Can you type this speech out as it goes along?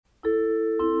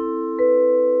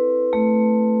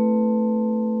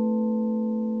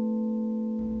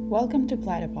Welcome to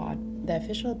Platypod, the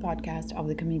official podcast of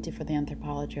the Committee for the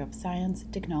Anthropology of Science,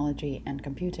 Technology, and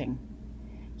Computing.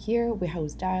 Here we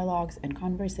host dialogues and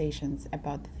conversations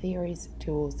about the theories,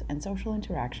 tools, and social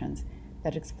interactions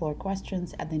that explore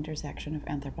questions at the intersection of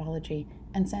anthropology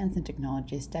and science and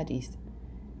technology studies.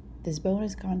 This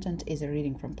bonus content is a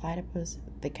reading from Platypus,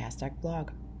 the Castak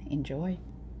blog. Enjoy!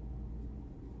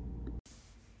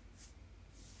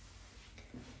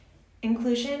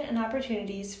 Inclusion and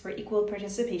Opportunities for Equal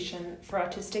Participation for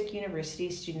Autistic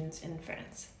University Students in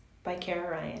France by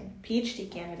Kara Ryan, PhD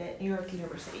candidate, New York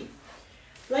University.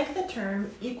 Like the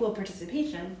term equal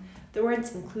participation, the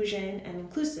words inclusion and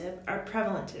inclusive are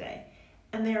prevalent today,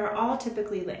 and they are all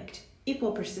typically linked.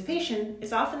 Equal participation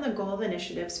is often the goal of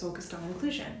initiatives focused on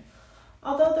inclusion.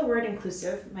 Although the word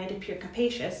inclusive might appear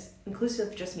capacious,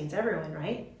 inclusive just means everyone,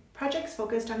 right? Projects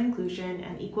focused on inclusion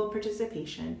and equal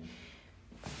participation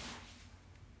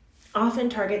often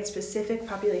target specific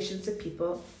populations of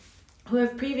people who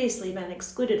have previously been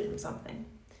excluded from something.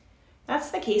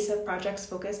 That's the case of projects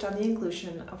focused on the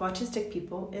inclusion of autistic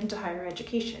people into higher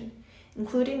education,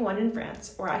 including one in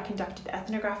France, where I conducted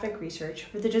ethnographic research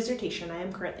for the dissertation I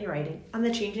am currently writing on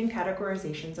the changing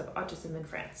categorizations of autism in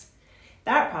France.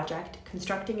 That project,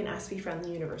 Constructing an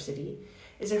ASPI-Friendly University,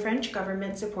 is a French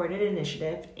government-supported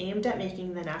initiative aimed at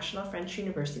making the national French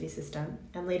university system,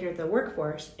 and later the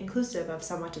workforce, inclusive of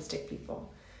some autistic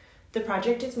people. The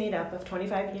project is made up of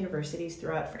 25 universities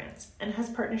throughout France and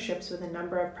has partnerships with a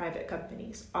number of private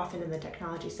companies, often in the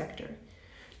technology sector.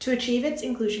 To achieve its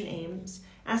inclusion aims,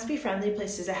 ASPI-Friendly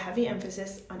places a heavy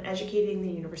emphasis on educating the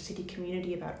university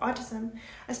community about autism,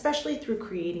 especially through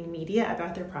creating media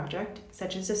about their project,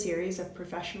 such as a series of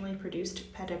professionally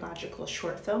produced pedagogical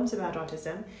short films about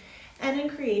autism, and in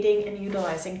creating and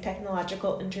utilizing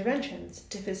technological interventions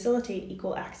to facilitate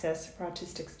equal access for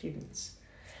autistic students.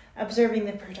 Observing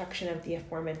the production of the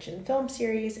aforementioned film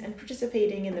series and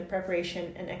participating in the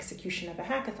preparation and execution of a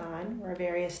hackathon, where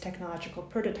various technological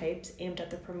prototypes aimed at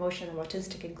the promotion of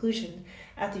autistic inclusion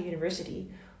at the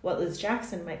university, what Liz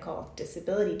Jackson might call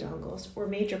disability dongles, were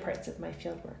major parts of my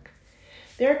fieldwork.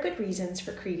 There are good reasons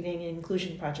for creating an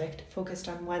inclusion project focused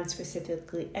on one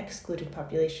specifically excluded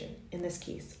population, in this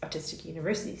case, autistic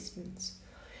university students.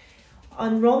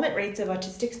 Enrollment rates of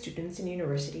autistic students in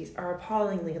universities are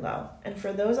appallingly low, and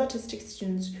for those autistic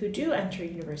students who do enter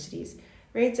universities,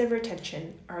 rates of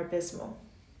retention are abysmal.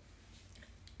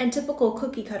 And typical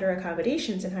cookie-cutter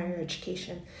accommodations in higher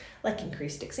education, like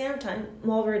increased exam time,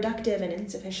 while reductive and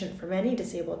insufficient for many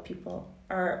disabled people,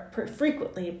 are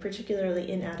frequently particularly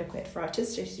inadequate for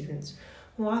autistic students,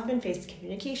 who often face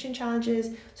communication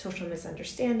challenges, social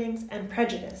misunderstandings, and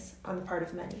prejudice on the part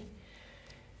of many.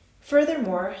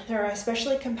 Furthermore, there are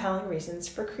especially compelling reasons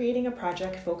for creating a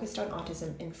project focused on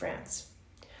autism in France.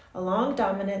 A long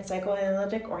dominant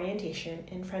psychoanalytic orientation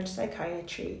in French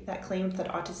psychiatry that claimed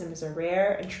that autism is a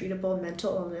rare and treatable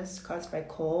mental illness caused by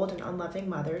cold and unloving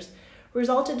mothers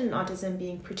resulted in autism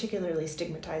being particularly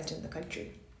stigmatized in the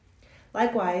country.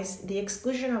 Likewise, the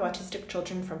exclusion of autistic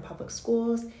children from public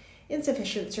schools,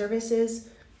 insufficient services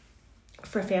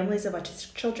for families of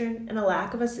autistic children, and a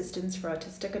lack of assistance for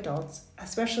autistic adults,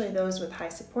 especially those with high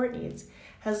support needs,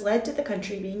 has led to the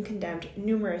country being condemned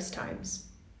numerous times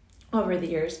over the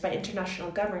years by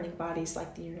international governing bodies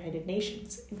like the United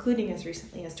Nations, including as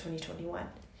recently as 2021.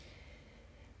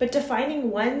 But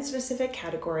defining one specific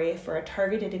category for a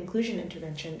targeted inclusion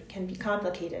intervention can be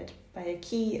complicated by a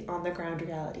key on-the-ground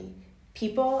reality.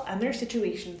 People and their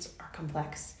situations are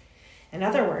complex. In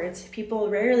other words, people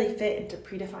rarely fit into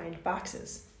predefined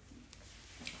boxes.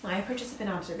 My participant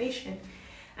observation,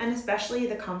 and especially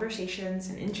the conversations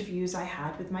and interviews I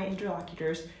had with my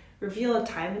interlocutors, revealed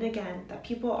time and again that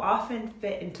people often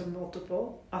fit into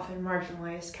multiple, often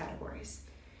marginalized categories.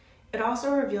 It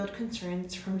also revealed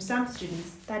concerns from some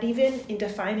students that even in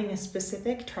defining a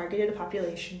specific targeted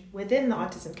population within the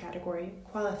autism category,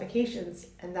 qualifications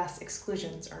and thus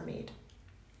exclusions are made.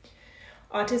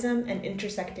 Autism and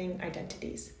intersecting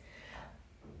identities.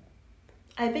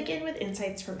 I begin with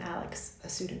insights from Alex, a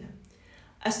pseudonym,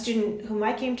 a student whom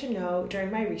I came to know during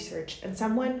my research and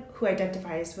someone who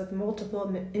identifies with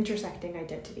multiple intersecting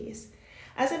identities.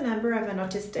 As a member of an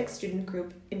autistic student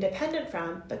group independent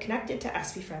from but connected to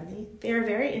ASPI-Friendly, they are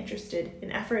very interested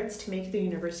in efforts to make the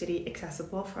university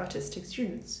accessible for autistic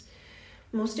students.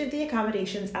 Most of the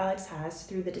accommodations Alex has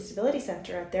through the Disability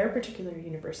Center at their particular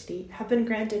university have been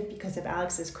granted because of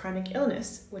Alex's chronic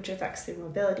illness, which affects their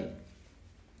mobility.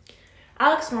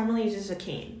 Alex normally uses a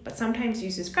cane, but sometimes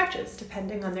uses crutches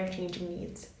depending on their changing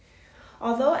needs.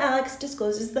 Although Alex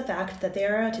discloses the fact that they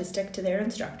are autistic to their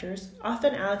instructors,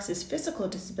 often Alex's physical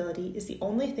disability is the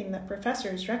only thing that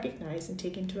professors recognize and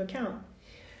take into account.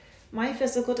 My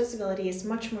physical disability is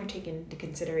much more taken into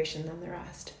consideration than the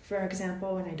rest. For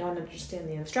example, when I don't understand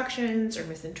the instructions or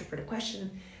misinterpret a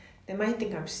question, they might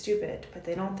think I'm stupid, but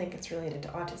they don't think it's related to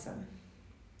autism.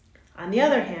 On the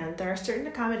other hand, there are certain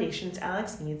accommodations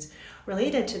Alex needs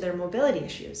related to their mobility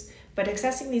issues, but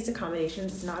accessing these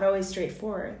accommodations is not always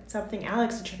straightforward, something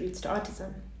Alex attributes to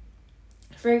autism.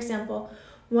 For example,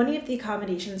 one of the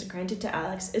accommodations granted to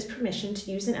Alex is permission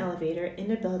to use an elevator in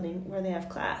a building where they have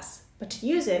class. But to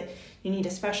use it, you need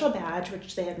a special badge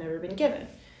which they have never been given.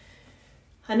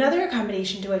 Another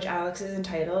accommodation to which Alex is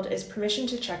entitled is permission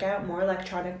to check out more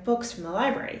electronic books from the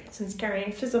library, since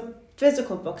carrying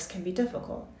physical books can be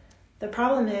difficult. The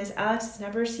problem is Alex has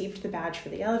never received the badge for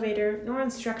the elevator, nor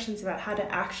instructions about how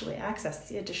to actually access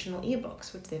the additional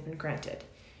ebooks which they've been granted.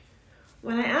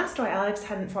 When I asked why Alex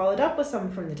hadn't followed up with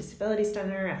someone from the Disability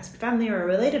Center, Aspie Family, or a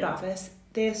related office,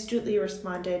 they astutely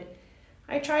responded,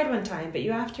 "I tried one time, but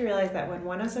you have to realize that when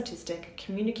one is autistic,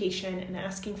 communication and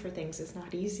asking for things is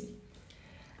not easy."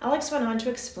 Alex went on to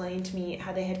explain to me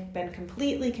how they had been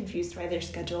completely confused by their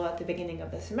schedule at the beginning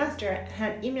of the semester and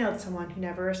had emailed someone who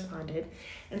never responded,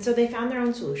 and so they found their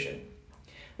own solution.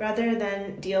 Rather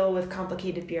than deal with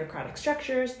complicated bureaucratic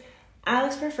structures,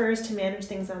 Alex prefers to manage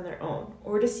things on their own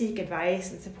or to seek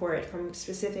advice and support from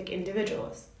specific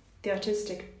individuals. The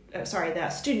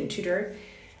student tutor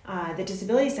the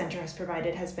Disability Center has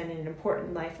provided has been an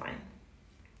important lifeline,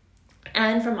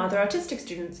 and from other autistic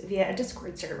students via a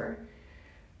Discord server.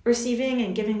 Receiving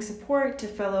and giving support to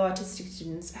fellow autistic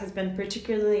students has been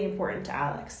particularly important to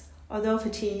Alex. Although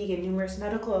fatigue and numerous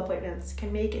medical appointments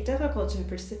can make it difficult to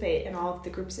participate in all of the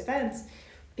group's events,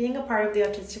 being a part of the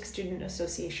Autistic Student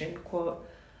Association, quote,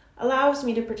 allows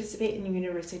me to participate in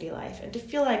university life and to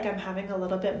feel like I'm having a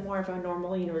little bit more of a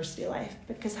normal university life,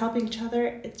 because helping each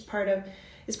other is part of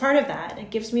that, and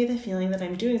it gives me the feeling that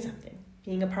I'm doing something,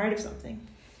 being a part of something.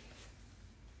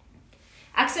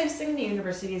 Accessing the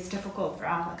university is difficult for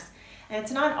Alex, and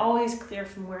it's not always clear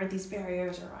from where these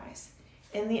barriers arise.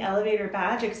 In the elevator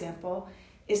badge example,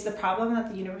 is the problem that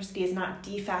the university is not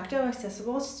de facto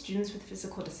accessible to students with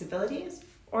physical disabilities?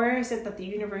 Or is it that the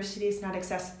university is not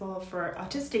accessible for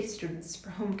autistic students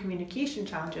for whom communication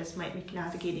challenges might make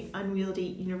navigating unwieldy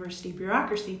university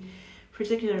bureaucracy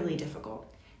particularly difficult?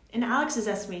 In Alex's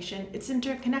estimation, it's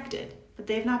interconnected, but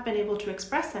they have not been able to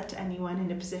express that to anyone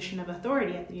in a position of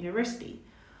authority at the university.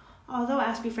 Although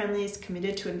Aspie Friendly is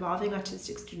committed to involving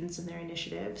autistic students in their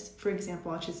initiatives, for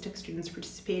example, autistic students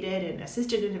participated and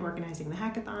assisted in organizing the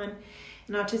hackathon,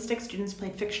 and autistic students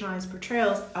played fictionalized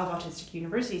portrayals of autistic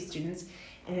university students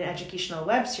in an educational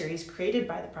web series created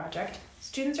by the project,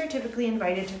 students are typically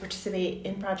invited to participate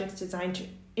in projects designed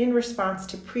in response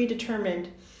to predetermined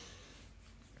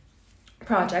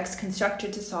projects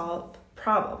constructed to solve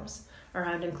problems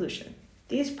around inclusion.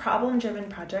 These problem-driven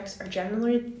projects are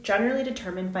generally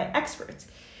determined by experts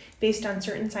based on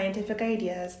certain scientific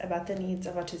ideas about the needs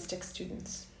of autistic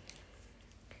students.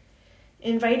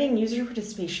 Inviting user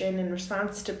participation in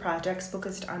response to projects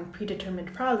focused on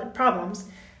predetermined problems,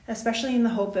 especially in the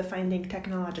hope of finding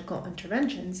technological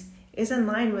interventions, is in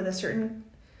line with a certain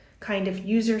kind of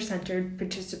user-centered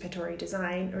participatory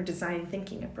design or design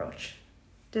thinking approach.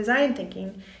 Design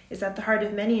thinking is at the heart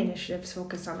of many initiatives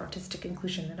focused on autistic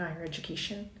inclusion in higher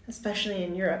education, especially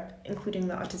in Europe, including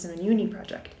the Autism in Uni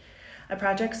project, a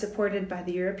project supported by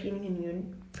the European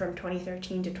Union from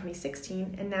 2013 to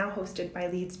 2016 and now hosted by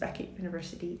Leeds Beckett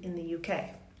University in the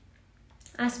UK.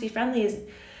 Aspie Friendly is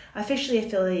officially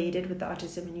affiliated with the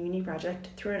Autism in Uni project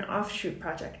through an offshoot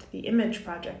project, the Image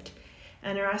project,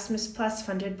 an Erasmus Plus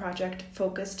funded project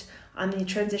focused on the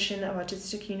transition of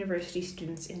autistic university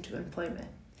students into employment.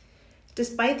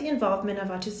 Despite the involvement of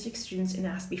autistic students in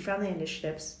Aspie-friendly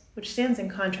initiatives, which stands in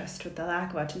contrast with the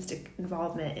lack of autistic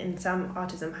involvement in some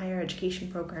autism higher education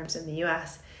programs in the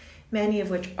US, many of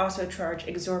which also charge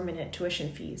exorbitant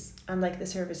tuition fees, unlike the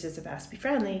services of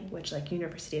Aspie-friendly, which, like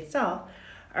university itself,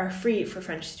 are free for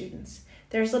French students.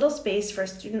 There's little space for a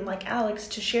student like Alex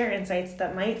to share insights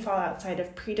that might fall outside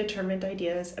of predetermined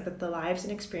ideas about the lives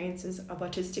and experiences of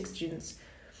autistic students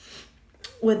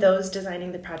with those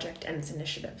designing the project and its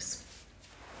initiatives.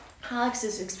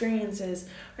 Alex's experiences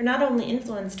are not only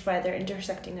influenced by their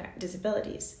intersecting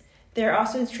disabilities, they are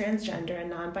also transgender and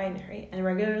non-binary and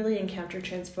regularly encounter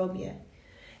transphobia.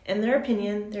 In their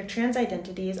opinion, their trans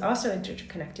identity is also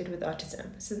interconnected with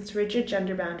autism, since rigid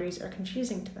gender boundaries are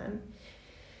confusing to them.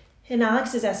 In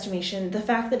Alex's estimation, the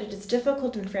fact that it is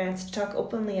difficult in France to talk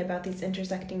openly about these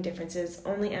intersecting differences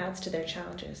only adds to their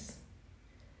challenges.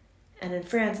 And in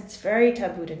France, it's very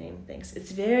taboo to name things.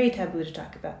 It's very taboo to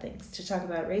talk about things. To talk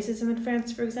about racism in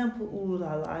France, for example, ooh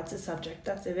la la, it's a subject.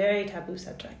 That's a very taboo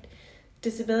subject.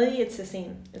 Disability, it's the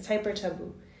same. It's hyper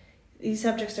taboo. These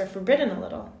subjects are forbidden a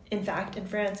little. In fact, in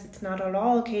France, it's not at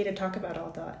all okay to talk about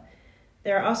all that.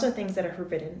 There are also things that are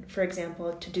forbidden. For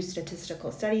example, to do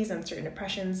statistical studies on certain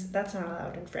oppressions. That's not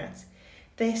allowed in France.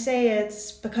 They say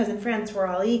it's because in France we're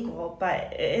all equal,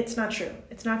 but it's not true.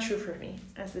 It's not true for me.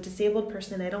 As a disabled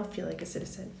person, I don't feel like a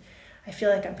citizen. I feel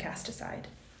like I'm cast aside.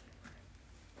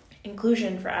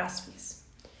 Inclusion for Aspies.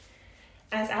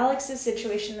 As Alex's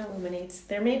situation illuminates,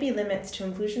 there may be limits to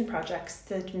inclusion projects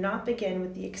that do not begin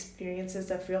with the experiences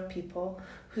of real people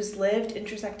whose lived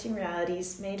intersecting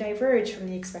realities may diverge from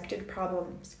the expected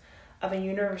problems of a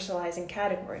universalizing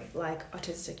category like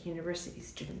autistic university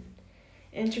student.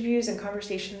 Interviews and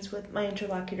conversations with my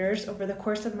interlocutors over the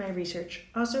course of my research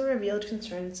also revealed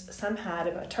concerns some had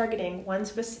about targeting one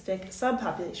specific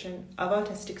subpopulation of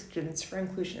autistic students for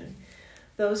inclusion,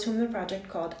 those whom the project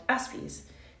called Aspies,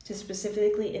 to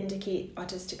specifically indicate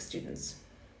autistic students.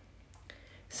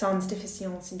 Sans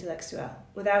déficience intellectuelle,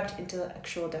 without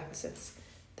intellectual deficits.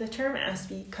 The term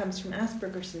Aspie comes from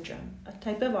Asperger's syndrome, a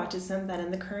type of autism that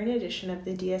in the current edition of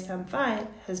the DSM-5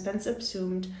 has been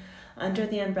subsumed under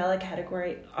the umbrella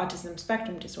category autism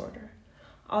spectrum disorder.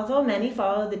 Although many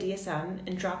follow the DSM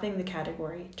in dropping the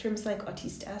category, terms like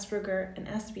autiste Asperger and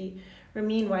Aspie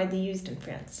remain widely used in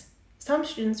France. Some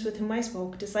students with whom I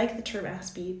spoke dislike the term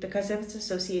Aspie because of its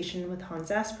association with Hans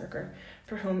Asperger,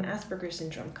 for whom Asperger's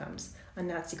syndrome comes, a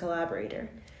Nazi collaborator.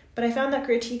 But I found that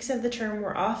critiques of the term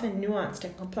were often nuanced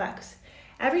and complex.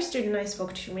 Every student I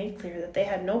spoke to made clear that they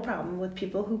had no problem with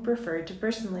people who preferred to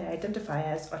personally identify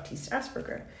as autiste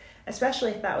Asperger, especially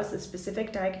if that was the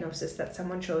specific diagnosis that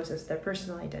someone chose as their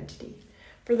personal identity.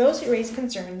 For those who raised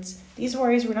concerns, these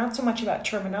worries were not so much about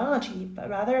terminology, but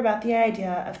rather about the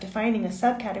idea of defining a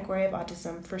subcategory of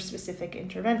autism for specific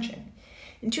intervention.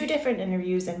 In 2 different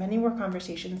interviews and many more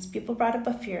conversations, people brought up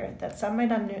a fear that some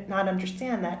might not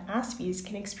understand that Aspies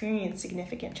can experience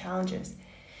significant challenges.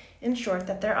 In short,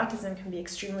 that their autism can be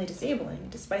extremely disabling,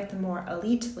 despite the more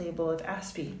elite label of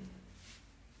Aspie.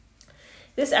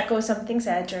 This echoes something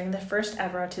said during the first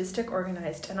ever autistic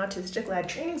organized and autistic-led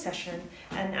training session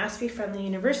at an Aspie-friendly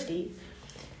university,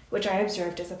 which I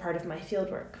observed as a part of my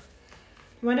fieldwork.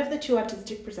 One of the 2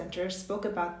 autistic presenters spoke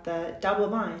about the double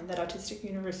bind that autistic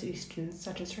university students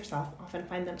such as herself often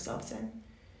find themselves in.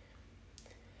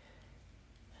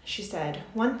 She said,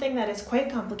 "One thing that is quite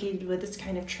complicated with this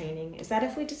kind of training is that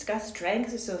if we discuss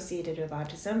strengths associated with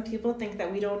autism, people think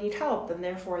that we don't need help and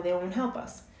therefore they won't help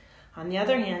us. On the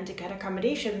other hand, to get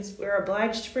accommodations, we're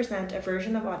obliged to present a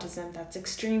version of autism that's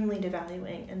extremely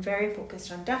devaluing and very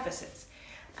focused on deficits,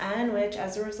 and which,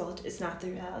 as a result, is not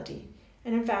the reality.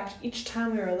 And in fact, each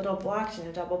time we are a little blocked in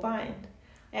a double bind.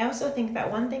 I also think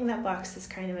that one thing that blocks this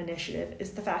kind of initiative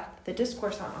is the fact that the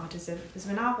discourse on autism is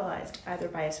monopolized either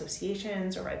by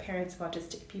associations or by parents of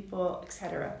autistic people,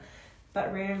 etc.,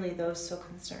 but rarely those so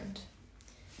concerned."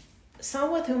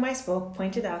 Some with whom I spoke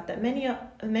pointed out that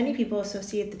many people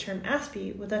associate the term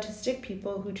Aspie with autistic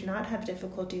people who do not have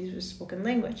difficulties with spoken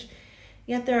language.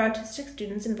 Yet there are autistic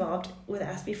students involved with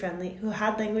Aspie Friendly who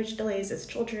had language delays as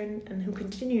children and who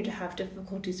continue to have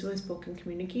difficulties with spoken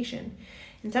communication.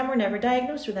 And some were never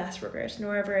diagnosed with Asperger's,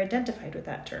 nor ever identified with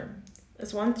that term.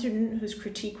 As one student whose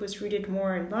critique was rooted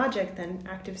more in logic than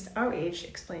activist outrage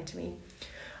explained to me,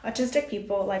 autistic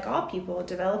people, like all people,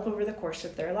 develop over the course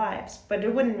of their lives, but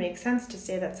it wouldn't make sense to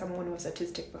say that someone was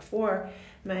autistic before,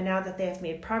 and now that they have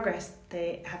made progress,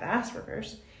 they have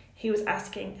Asperger's. He was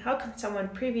asking, how can someone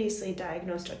previously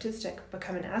diagnosed autistic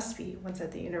become an Aspie once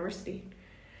at the university?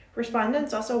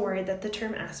 Respondents also worried that the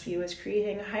term Aspie was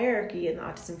creating a hierarchy in the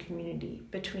autism community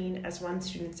between, as one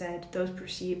student said, those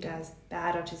perceived as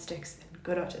bad autistics and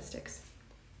good autistics.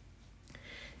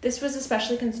 This was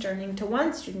especially concerning to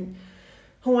one student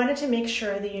who wanted to make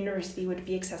sure the university would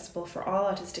be accessible for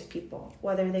all autistic people,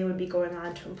 whether they would be going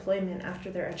on to employment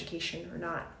after their education or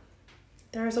not.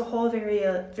 There is a whole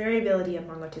variability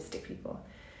among autistic people.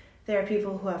 There are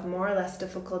people who have more or less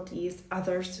difficulties,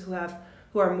 others who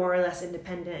are more or less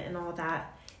independent and all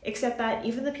that, except that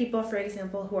even the people, for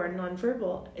example, who are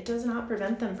nonverbal, it does not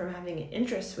prevent them from having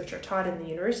interests which are taught in the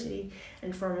university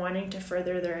and from wanting to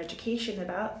further their education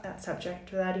about that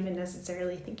subject without even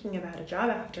necessarily thinking about a job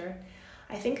after.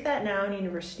 I think that now in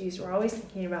universities, we're always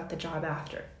thinking about the job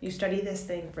after. You study this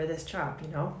thing for this job, you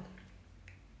know?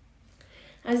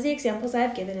 As the examples I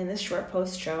have given in this short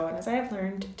post show, and as I have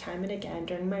learned time and again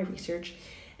during my research,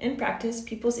 in practice,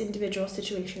 people's individual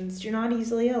situations do not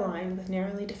easily align with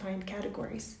narrowly defined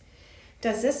categories.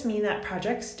 Does this mean that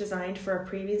projects designed for a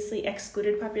previously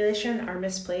excluded population are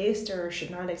misplaced or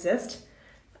should not exist?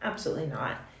 Absolutely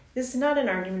not. This is not an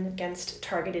argument against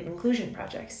targeted inclusion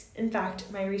projects. In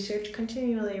fact, my research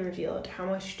continually revealed how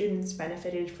much students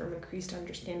benefited from increased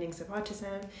understandings of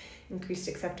autism, increased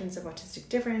acceptance of autistic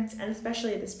difference, and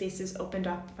especially the spaces opened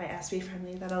up by Aspie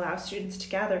Friendly that allow students to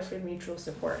gather for mutual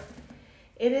support.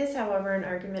 It is, however, an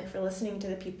argument for listening to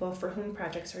the people for whom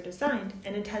projects are designed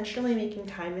and intentionally making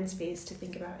time and space to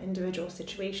think about individual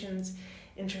situations,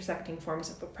 intersecting forms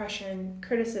of oppression,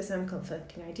 criticism,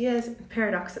 conflicting ideas, and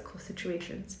paradoxical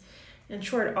situations. In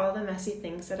short, all the messy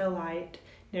things that elide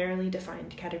narrowly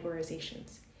defined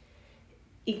categorizations.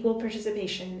 Equal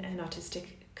participation and autistic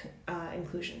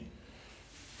inclusion.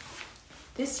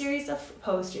 This series of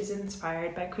posts is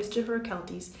inspired by Christopher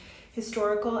Kelty's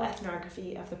historical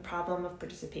ethnography of the problem of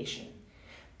participation.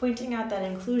 Pointing out that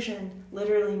inclusion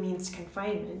literally means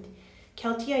confinement,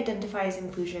 Kelty identifies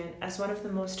inclusion as one of the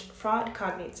most fraught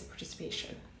cognates of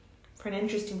participation. For an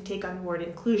interesting take on the word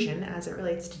inclusion as it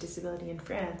relates to disability in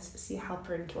France, see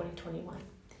Halpern 2021.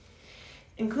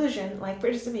 Inclusion, like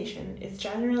participation, is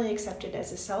generally accepted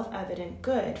as a self-evident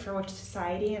good for which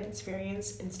society and its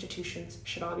various institutions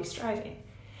should all be striving.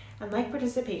 And like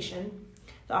participation,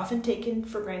 the often taken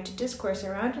for granted discourse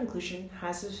around inclusion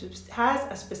has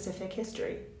a specific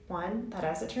history, one that,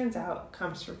 as it turns out,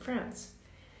 comes from France.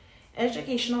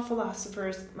 Educational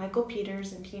philosophers Michael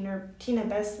Peters and Tina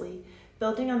Besley,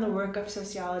 building on the work of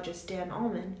sociologist Dan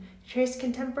Ullman, traced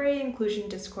contemporary inclusion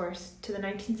discourse to the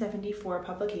 1974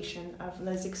 publication of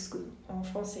Les Exclus, en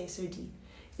français se dit,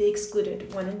 The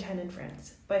Excluded, 1 in 10 in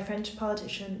France, by French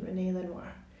politician René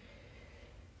Lenoir.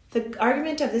 The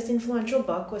argument of this influential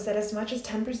book was that as much as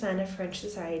 10% of French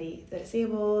society, the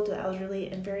disabled, the elderly,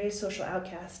 and various social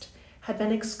outcasts, had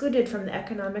been excluded from the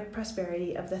economic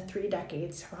prosperity of the 3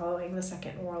 decades following the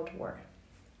Second World War.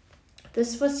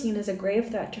 This was seen as a grave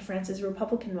threat to France's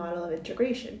Republican model of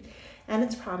integration and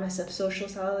its promise of social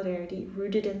solidarity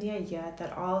rooted in the idea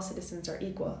that all citizens are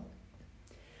equal.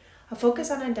 A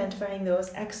focus on identifying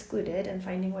those excluded and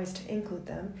finding ways to include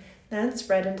them then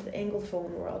spread into the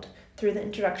Anglophone world through the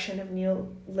introduction of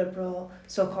neoliberal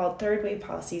so-called third wave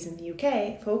policies in the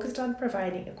UK focused on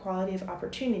providing equality of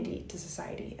opportunity to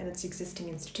society and its existing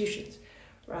institutions,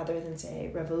 rather than,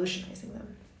 say, revolutionizing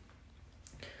them.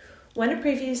 When a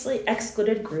previously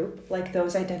excluded group, like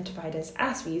those identified as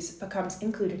Aspies, becomes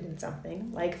included in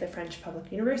something, like the French public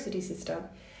university system,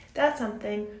 that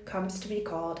something comes to be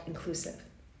called inclusive.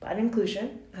 But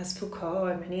inclusion, as Foucault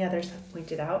and many others have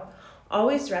pointed out,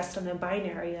 always rests on a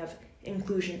binary of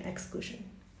inclusion-exclusion.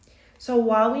 So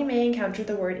while we may encounter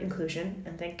the word inclusion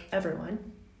and think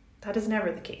everyone, that is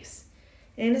never the case.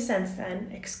 In a sense,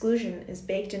 then, exclusion is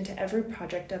baked into every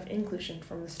project of inclusion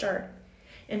from the start.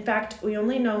 In fact, we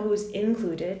only know who's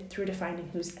included through defining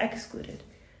who's excluded.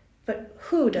 But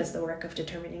who does the work of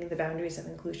determining the boundaries of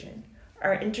inclusion?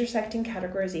 Are intersecting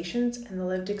categorizations and the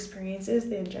lived experiences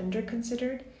they engender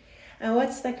considered? And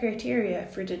what's the criteria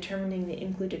for determining the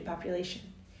included population?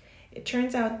 It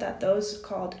turns out that those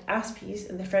called Aspies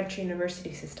in the French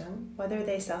university system, whether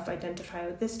they self-identify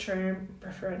with this term or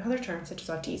prefer another term such as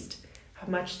autiste, have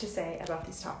much to say about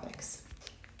these topics.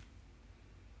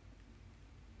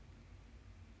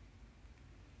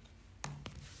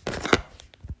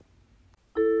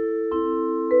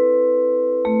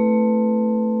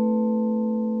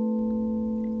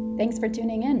 Thanks for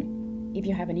tuning in. If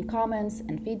you have any comments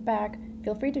and feedback,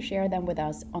 feel free to share them with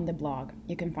us on the blog.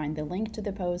 You can find the link to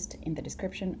the post in the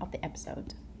description of the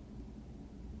episode.